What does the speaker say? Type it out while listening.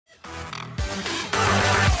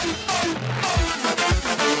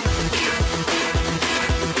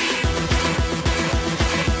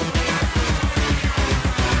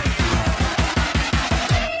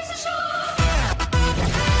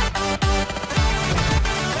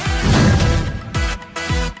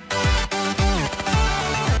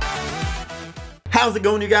How's it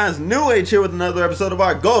going, you guys? NewAge here with another episode of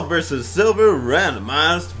our Gold vs. Silver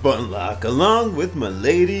Randomized FUNLOCKE, along with my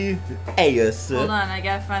lady, Asa. Hold on, I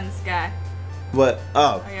gotta find this guy. What?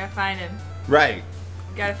 Oh. I gotta find him. Right.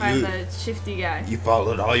 Gotta find the shifty guy. You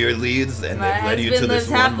followed all your leads and my it led you to this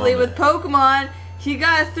one happily moment. with Pokemon. He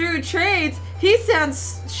got through trades. He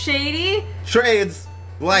sounds shady. Trades?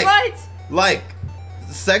 Like... What? Like...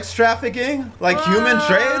 sex trafficking? Like human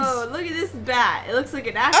trades? Oh, look at this bat. It looks like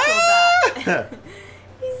an actual bat.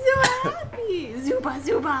 He's so happy. Zuba,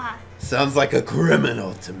 Zuba. Sounds like a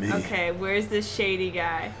criminal to me. Okay, where's this shady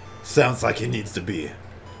guy? Sounds like he needs to be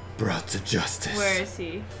brought to justice. Where is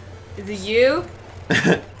he? Is it you?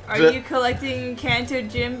 Are you collecting Kanto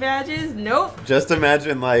gym badges? Nope. Just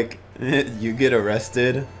imagine, like, you get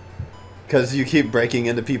arrested because you keep breaking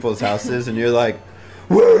into people's houses and you're like,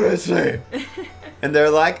 where is he? And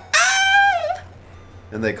they're like, ah!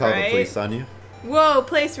 And they call the police on you. Whoa,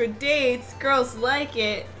 place for dates. Girls like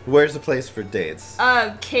it. Where's the place for dates?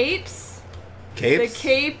 Capes. Capes? The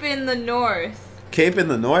Cape in the North. Cape in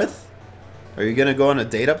the North? Are you gonna go on a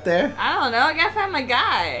date up there? I don't know. I gotta find my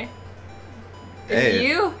guy. Hey, is it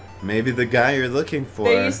you? Maybe the guy you're looking for.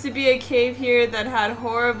 There used to be a cave here that had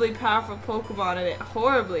horribly powerful Pokemon in it.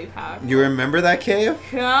 Horribly powerful. You remember that cave?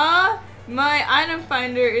 Huh? My item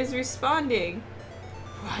finder is responding.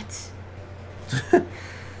 What?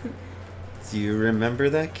 Do you remember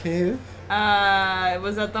that cave?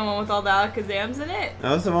 Was that the one with all the Alakazams in it?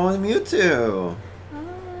 That was the one with Mewtwo.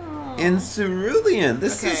 Oh. In Cerulean.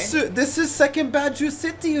 This is second Badger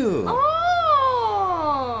City. Oh.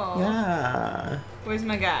 Yeah. Where's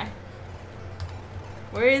my guy?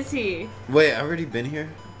 Where is he? Wait, I've already been here?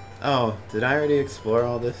 Oh, did I already explore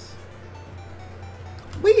all this?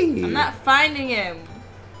 Whee! I'm not finding him.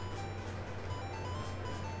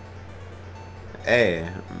 Hey,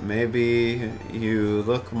 maybe you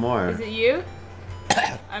look more. Is it you?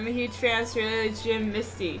 I'm a huge fan of Australia Jim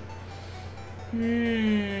Misty.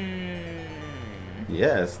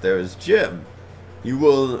 Yes, there's Jim. You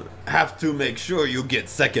will have to make sure you get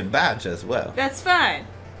second badge as well. That's fine.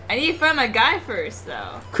 I need to find my guy first,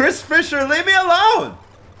 though. Chris Fisher, leave me alone!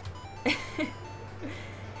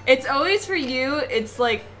 It's always for you, it's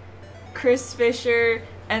like Chris Fisher,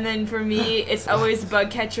 and then for me, it's always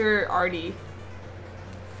Bugcatcher Artie.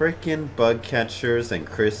 Freaking bug catchers and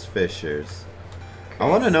Chris Fishers. I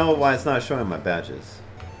want to know why it's not showing my badges.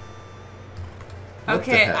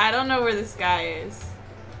 Okay, I don't know where this guy is.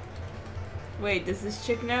 Wait, does this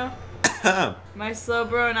chick know? My slow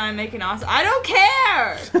bro and I make an awesome. I don't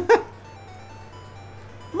care!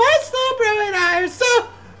 My slow bro and I are so.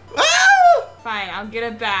 Oh! Fine, I'll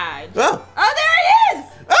get a badge. Oh, oh there he is!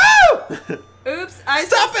 Oh! Oops, I'm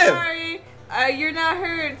Stop so him! sorry. You're not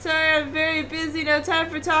hurt. Sorry, I'm very busy. No time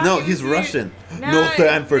for talking. No, he's Russian. No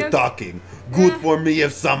time for talking. Good for me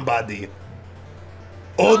if somebody.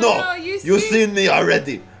 Oh no, you seen me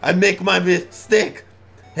already. I make my mistake.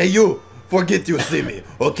 Hey you, forget you see me,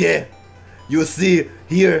 okay? You see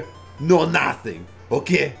here, no nothing,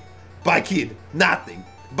 okay? Bye kid, nothing.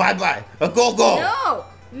 Bye bye. Go go. No,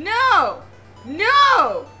 no,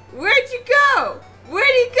 no. Where'd you go? Where'd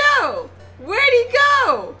he go? Where'd he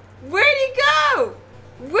go? Where'd he go?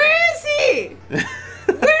 Where is he?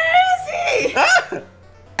 Where is he?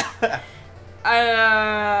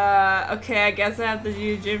 Okay, I guess I have to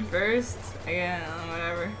do gym first.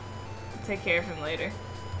 Whatever. Take care of him later.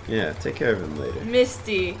 Yeah, take care of him later.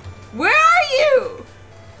 Misty, where are you?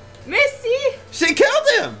 Misty? She killed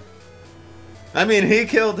him! I mean, he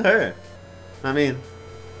killed her. I mean,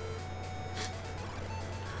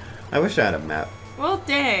 I wish I had a map. Well,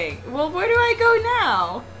 dang. Well, where do I go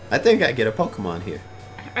now? I think I get a Pokemon here.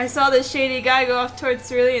 I saw this shady guy go off towards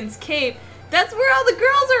Cerulean's Cape. That's where all the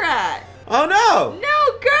girls are at. Oh no!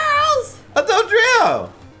 No girls! A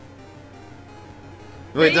Dodrio!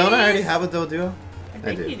 Wait, don't I already have a Dodrio?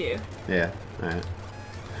 I think you do. Yeah, alright.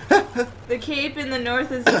 The Cape in the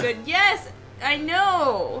North is good. Yes, I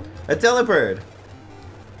know. A Delibird.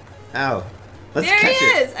 Ow. Let's there catch he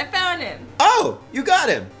it. is. I found him. Oh, you got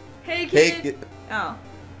him. Hey, kid. Hey, oh.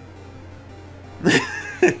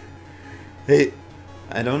 Hey,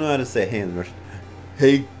 I don't know how to say hey in Russian.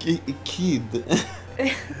 Hey, kid.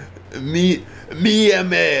 me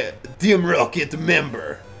am a Team Rocket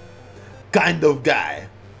member. Kind of guy.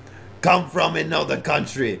 Come from another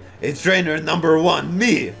country. A trainer #1,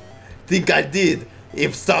 me. Think I did.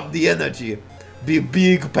 If stop the energy. Be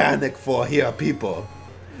big panic for here people.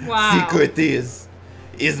 Wow. Secret is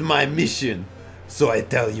my mission. So I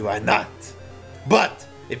tell you I not. But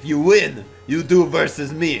if you win, you do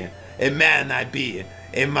versus me. A man I be.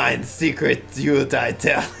 A mind secret youth I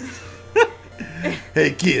tell.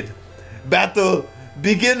 Hey kid, Battle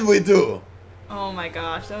begin we do. Oh my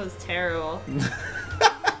gosh, that was terrible.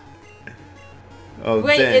 Oh,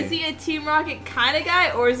 wait, dang. is he a Team Rocket kind of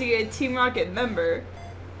guy, or is he a Team Rocket member?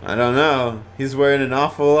 I don't know. He's wearing an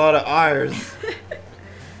awful lot of R's.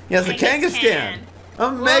 He has a Kangaskhan.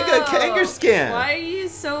 A mega Kangaskhan. Why are you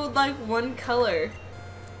so like one color?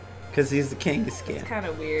 Because he's the Kangaskhan. It's kind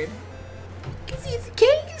of weird. Because he's the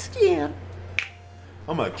Kangaskhan.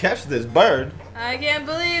 I'm gonna catch this bird. I can't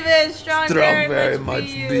believe it. Strong very much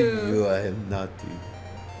be be you. I am not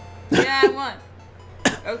you. Yeah, I won.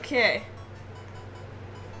 Okay.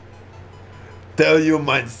 Tell you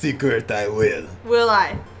my secret, I will. Will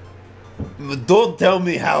I? Don't tell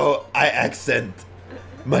me how I accent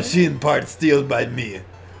machine parts steal by me.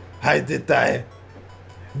 Hide it I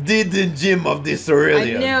did in gym of the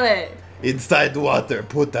Cerulean. I knew it. Inside water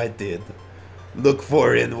put I did. Look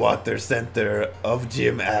for in water center of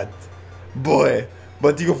gym at. Boy,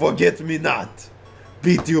 but you forget me not.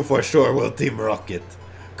 Beat you for sure will Team Rocket.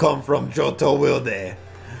 Come from Johto will they.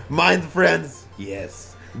 Mind friends?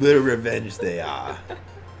 Yes. Little revenge they are.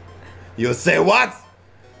 You say what?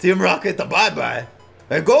 Team Rocket a bye-bye.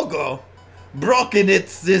 A go-go. Broken it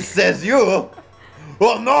this says you.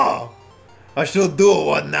 Oh no. I should do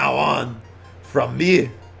one now on. From me.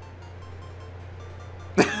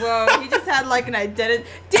 Whoa, he just had like an identity.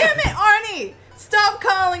 Damn it, Arnie! Stop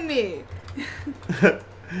calling me!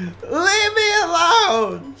 Leave me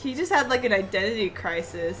alone! He just had like an identity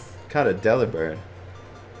crisis. Caught a Delibird.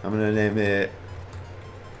 I'm gonna name it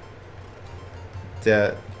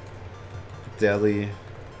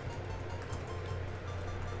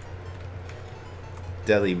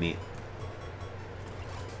Deli meat.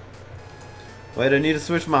 Wait, I need to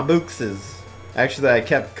switch my bookses. Actually, I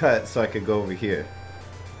kept cut so I could go over here.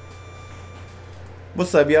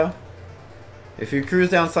 What's up, yo? If you cruise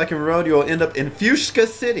down Second Road, you'll end up in Fushka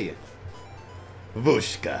City.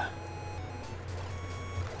 Vushka.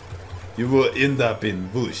 You will end up in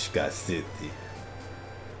Vushka City.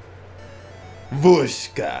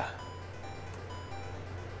 Vushka.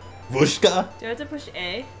 Vushka? Do I have to push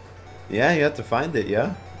A? Yeah, you have to find it,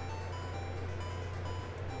 yeah?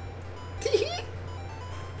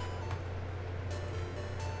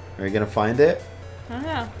 Are you gonna find it? I don't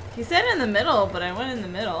know. He said in the middle, but I went in the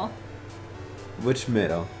middle. Which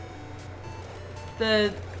middle?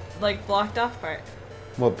 The, like, blocked off part.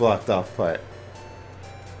 What blocked off part?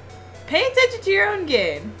 Pay attention to your own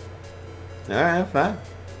game. Alright, fine.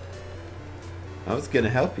 I was gonna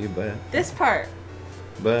help you, but... This part.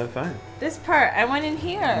 But fine. This part. I went in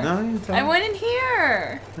here. No, you I went in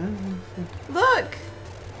here. Look.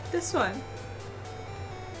 This one.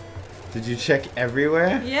 Did you check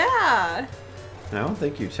everywhere? Yeah. I don't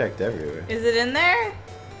think you checked everywhere. Is it in there?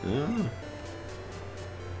 No.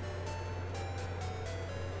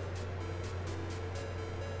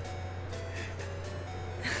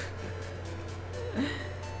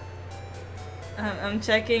 I'm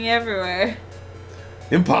checking everywhere.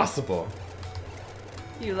 Impossible.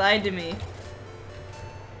 You lied to me.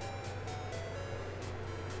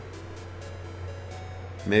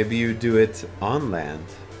 Maybe you do it on land.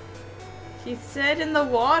 He said in the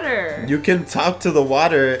water. You can talk to the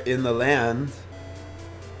water in the land.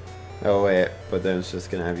 Oh wait, but then it's just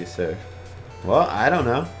gonna have you surf. Well, I don't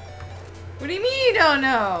know. What do you mean you don't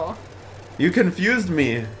know? You confused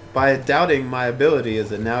me by doubting my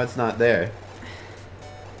abilities and now it's not there.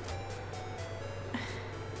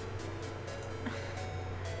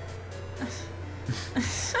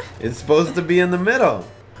 It's supposed to be in the middle.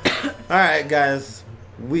 Alright guys,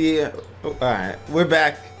 alright, we're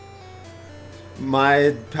back.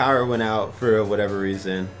 My power went out for whatever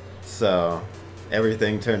reason, so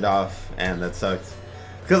everything turned off and that sucked.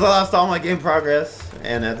 Because I lost all my game progress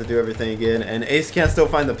and had to do everything again, and Ace can't still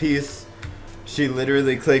find the piece. She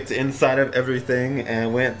literally clicked inside of everything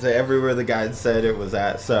and went to everywhere the guide said it was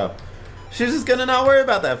at, so she's just gonna not worry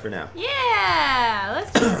about that for now. Yeah,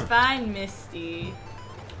 let's just find Misty.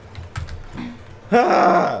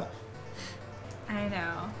 Ah! I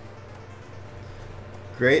know.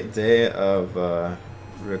 Great day of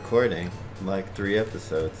recording, like 3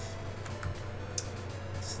 episodes.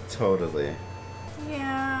 It's totally.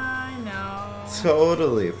 Yeah, I know.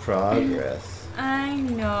 Totally progress. I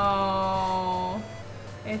know.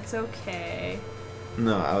 It's okay.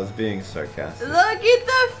 No, I was being sarcastic. Look at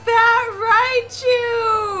the fat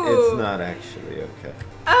Raichu! It's not actually okay.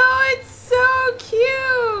 Oh, it's so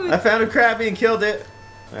cute! I found a Krabby and killed it.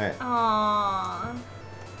 Alright. Aww.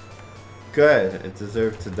 Good. It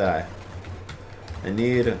deserved to die. I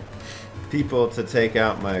need people to take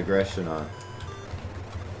out my aggression on.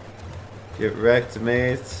 Get wrecked,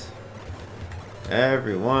 mates.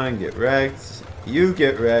 Everyone get wrecked. You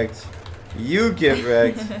get wrecked. You get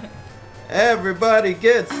wrecked. Everybody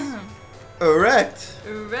gets wrecked.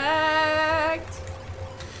 Wrecked.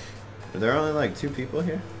 Are there only like 2 people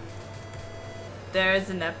here? There's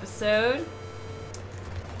an episode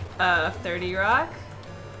of 30 Rock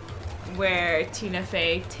where Tina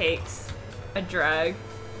Fey takes a drug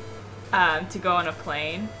to go on a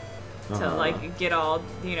plane to like get all,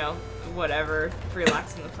 you know, whatever,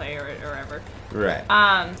 relax in the plane or whatever. Right.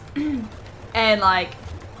 And like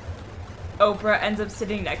Oprah ends up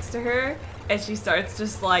sitting next to her and she starts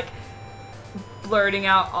just like blurting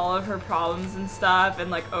out all of her problems and stuff,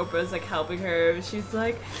 and like Oprah's like helping her, and she's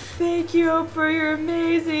like, thank you, Oprah, you're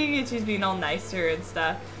amazing, and she's being all nice to her and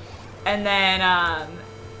stuff. And then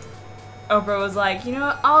Oprah was like, you know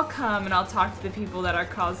what, I'll come and I'll talk to the people that are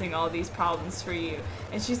causing all these problems for you.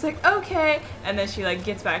 And she's like, okay. And then she like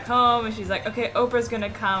gets back home and she's like, okay, Oprah's gonna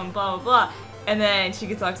come, blah blah blah. And then she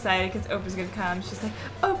gets all excited because Oprah's gonna come. She's like,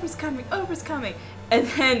 Oprah's coming, Oprah's coming. And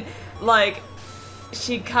then like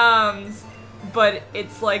she comes, but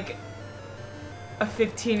it's like a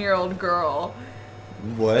 15-year-old girl.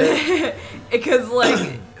 What? Because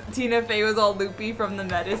like Tina Fey was all loopy from the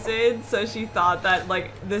medicine, so she thought that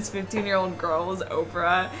like this 15-year-old girl was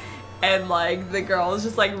Oprah, and like the girl was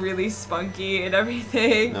just like really spunky and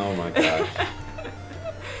everything. Oh my gosh.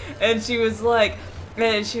 And she was like,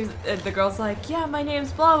 and the girl's like, yeah, my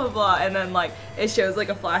name's blah blah blah, and then like it shows like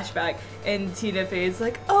a flashback, and Tina Fey's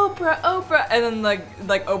like, Oprah, Oprah, and then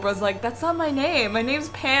like Oprah's like, that's not my name's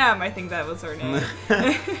Pam. I think that was her name.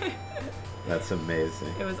 That's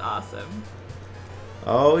amazing. It was awesome.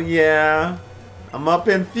 Oh yeah, I'm up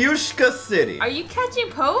in Fuchsia City. Are you catching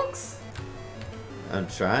pokes? I'm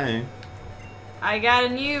trying. I got a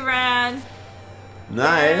new Ran.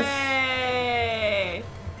 Nice. Yay.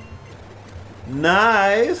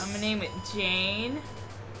 Nice. I'm gonna name it Jane.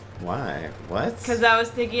 Why? What? Because I was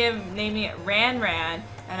thinking of naming it Ran,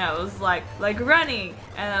 and I was like running,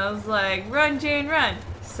 and I was like, run Jane run.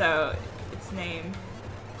 So it's named.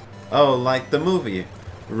 Oh, like the movie,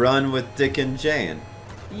 Run with Dick and Jane.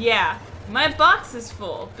 Yeah, my box is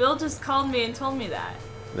full. Bill just called me and told me that.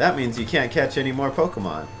 That means you can't catch any more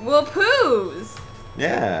Pokemon. Well, poos.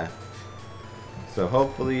 Yeah. So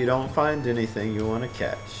hopefully you don't find anything you want to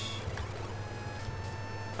catch.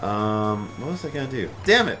 What was I gonna do?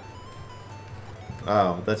 Damn it!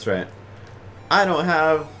 Oh, that's right. I don't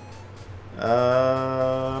have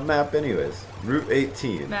map anyways. Route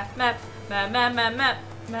 18. Map.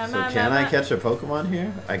 So can I catch a Pokemon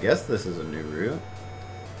here? I guess this is a new route.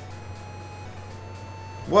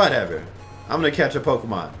 Whatever. I'm gonna catch a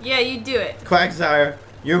Pokemon. Yeah, you do it. Quagsire,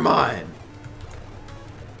 you're mine.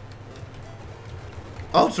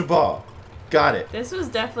 Ultra Ball. Got it. This was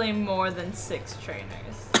definitely more than 6 trainers.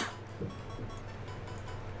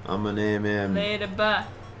 I'm gonna name him. Later, bye.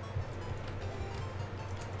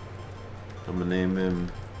 I'm gonna name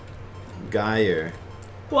him Geyer.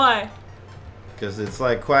 Why? Because it's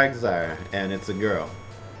like Quagsire and it's a girl.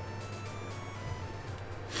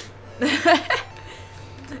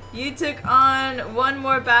 You took on one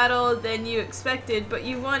more battle than you expected, but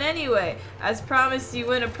you won anyway. As promised, you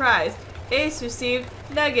win a prize. Ace received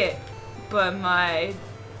Nugget, but my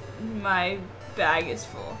bag is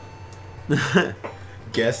full.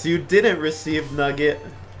 Guess you didn't receive Nugget.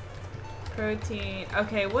 Protein.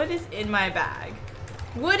 Okay, what is in my bag?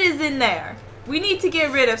 What is in there? We need to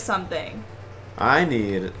get rid of something. I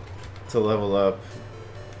need to level up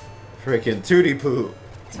freaking Tootie Poo.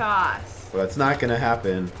 Toss. But it's not gonna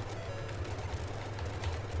happen.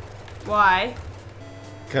 Why?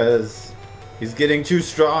 Because he's getting too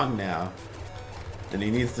strong now. And he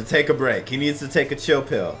needs to take a break. He needs to take a chill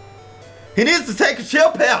pill. He needs to take a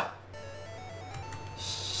chill pill!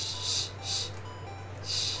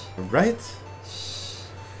 Right?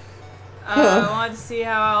 I want to see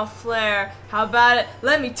how I'll flare. How about it?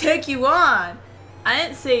 Let me take you on. I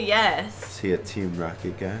didn't say yes. Is he a Team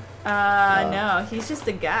Rocket guy? No, he's just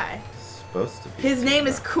a guy. Supposed to be. His name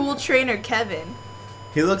is Cool Trainer Kevin.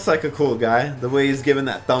 He looks like a cool guy. The way he's giving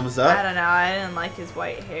that thumbs up. I don't know. I didn't like his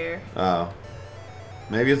white hair. Oh.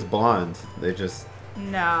 Maybe it's blonde. They just...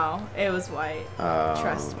 No, it was white.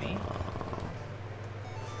 Trust me.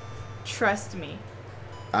 Trust me.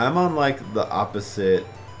 I'm on like the opposite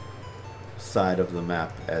side of the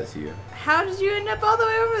map as you. How did you end up all the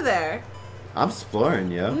way over there? I'm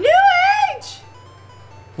exploring, yo. NewAge!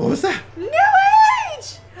 What was that?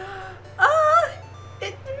 NewAge!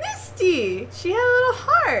 It's Misty. She had a little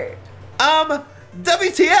heart.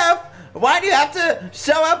 WTF? Why do you have to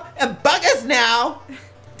show up and bug us now?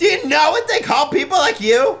 Do you know what they call people like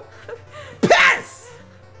you? Piss!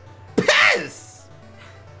 Piss!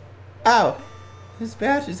 Oh, his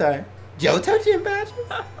badges are Johto Gym badges?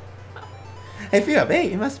 If you're a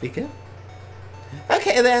mate, you must be good.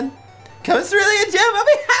 Okay then. Come to Cerulean Gym, I'll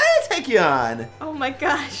be happy to take you on. Oh my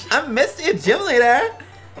gosh. I'm Misty, Gym Leader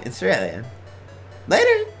in Cerulean.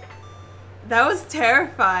 Later. That was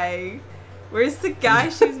terrifying. Where's the guy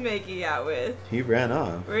she was making out with? He ran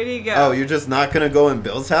off. Where'd he go? Oh, you're just not gonna go in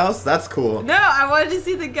Bill's house? That's cool. No, I wanted to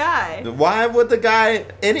see the guy. Why would the guy...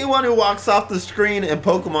 Anyone who walks off the screen in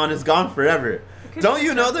Pokemon is gone forever. Don't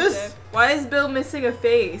you know this? Why is Bill missing a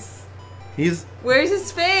face? Where's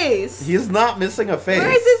his face? He's not missing a face.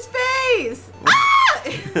 Where's his face? Ah!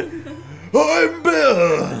 I'm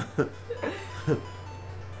Bill!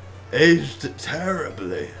 Aged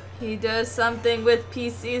terribly. He does something with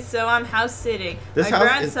PCs, so I'm house sitting. This My house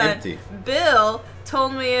grandson, is empty. Bill,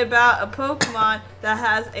 told me about a Pokemon that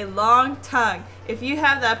has a long tongue. If you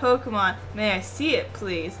have that Pokemon, may I see it,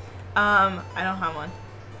 please? I don't have one.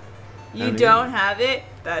 You don't have it?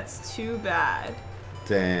 That's too bad.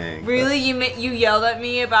 Dang. Really? You yelled at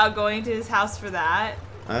me about going to his house for that?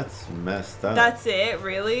 That's messed up. That's it?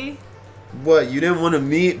 Really? What, you didn't want to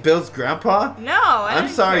meet Bill's grandpa? No, I'm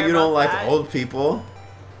sorry you don't like old people.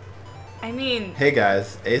 I mean... Hey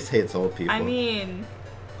guys, Ace hates old people. I mean...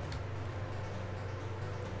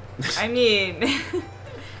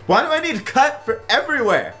 Why do I need cut for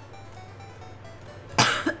everywhere?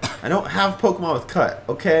 I don't have Pokemon with cut,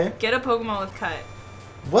 okay? Get a Pokemon with cut.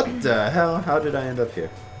 What the hell? How did I end up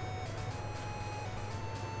here?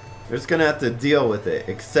 You're just gonna have to deal with it.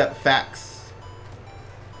 Accept facts.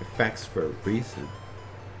 Facts for a reason.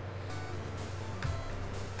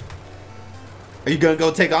 Are you gonna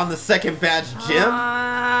go take on the second badge gym?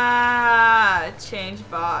 Change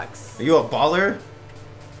box. Are you a baller?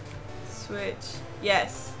 Switch.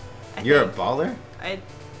 Yes. You're a baller? I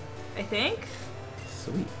think.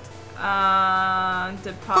 Sweet.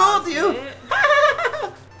 Deposit. Fooled you!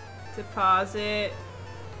 Deposit.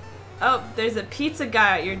 Oh, there's a pizza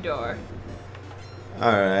guy at your door.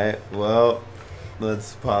 Alright, well,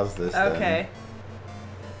 let's pause this Okay.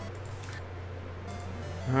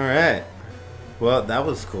 Alright. Well, that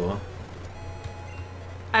was cool.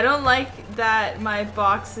 I don't like that my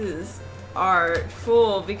boxes are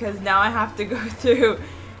full because now I have to go through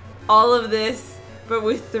all of this, but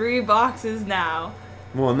with 3 boxes now.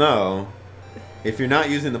 Well, no. If you're not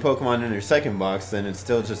using the Pokemon in your second box, then it's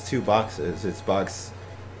still just 2 boxes. It's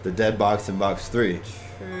the dead box and box 3.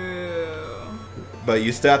 True. But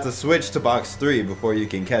you still have to switch to box 3 before you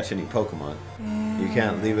can catch any Pokemon. You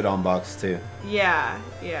can't leave it on box 2. Yeah.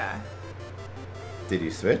 Did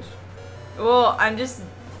you switch? Well, I'm just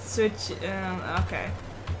okay.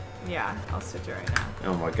 Yeah, I'll switch it right now.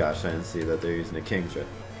 Oh my gosh, I didn't see that they're using a Kingdra.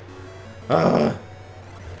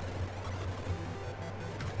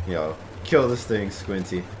 Yo, kill this thing,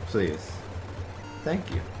 Squinty, please. Thank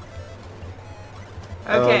you.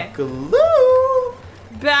 Okay. Glue!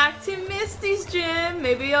 Back to Misty's gym.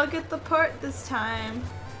 Maybe I'll get the part this time.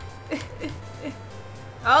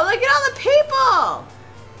 Oh, look at all the people!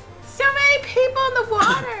 So many people in the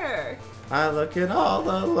water! I look at all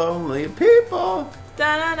the lonely people.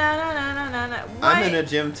 I'm in a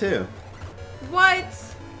gym too. What?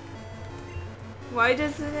 Why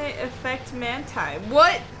doesn't it affect Mantine?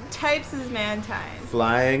 What types is Mantine?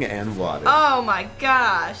 Flying and water. Oh my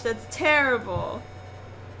gosh, that's terrible.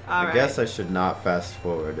 I guess I should not fast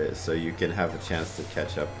forward it so you can have a chance to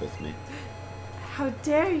catch up with me. How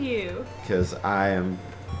dare you? Because I am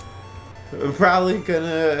probably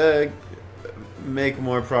gonna make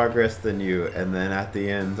more progress than you, and then at the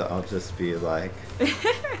end I'll just be like,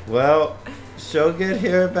 well, she'll get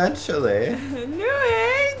here eventually.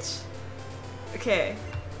 NewAge! Okay.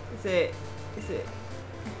 Is it?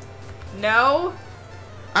 No?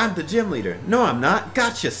 I'm the gym leader. No, I'm not.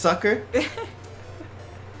 Gotcha, sucker.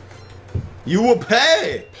 You will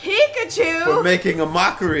pay! Pikachu! For making a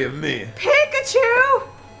mockery of me. Pikachu!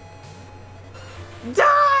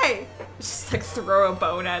 Die! Just like throw a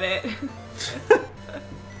bone at it.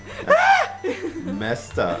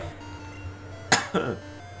 Messed up.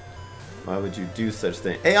 Why would you do such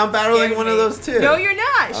thing? Hey, I'm battling one of those too. No, you're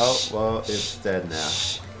not. Oh, well, it's dead now.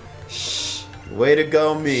 Way to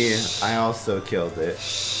go, me. I also killed it.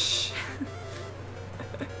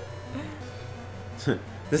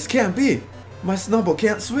 This can't be. My Snubble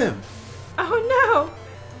can't swim. Oh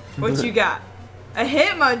no. What you got? A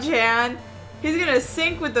Hitmonchan? He's gonna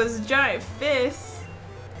sink with those giant fists.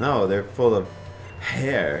 No, they're full of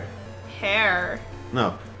hair. Hair.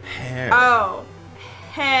 No, hair. Oh,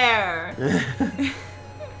 hair.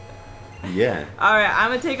 Yeah. Alright,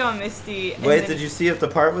 I'm gonna take on Misty. Wait, did you see if the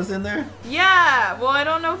part was in there? Yeah! Well, I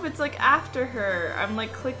don't know if it's like after her. I'm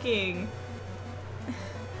like clicking.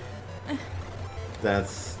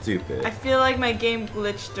 That's stupid. I feel like my game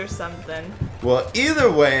glitched or something. Well,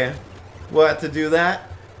 either way, we'll have to do that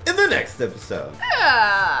in the next episode.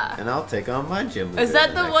 Yeah! And I'll take on my gym leader. Is that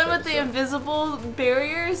in the next one with the episode. invisible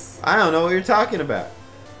barriers? I don't know what you're talking about.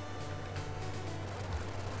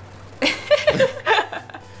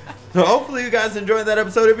 So hopefully you guys enjoyed that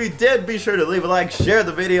episode. If you did, be sure to leave a like, share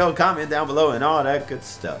the video, comment down below, and all that good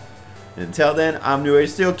stuff. Until then, I'm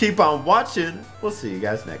NewAgeSteel. Keep on watching. We'll see you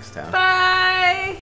guys next time. Bye!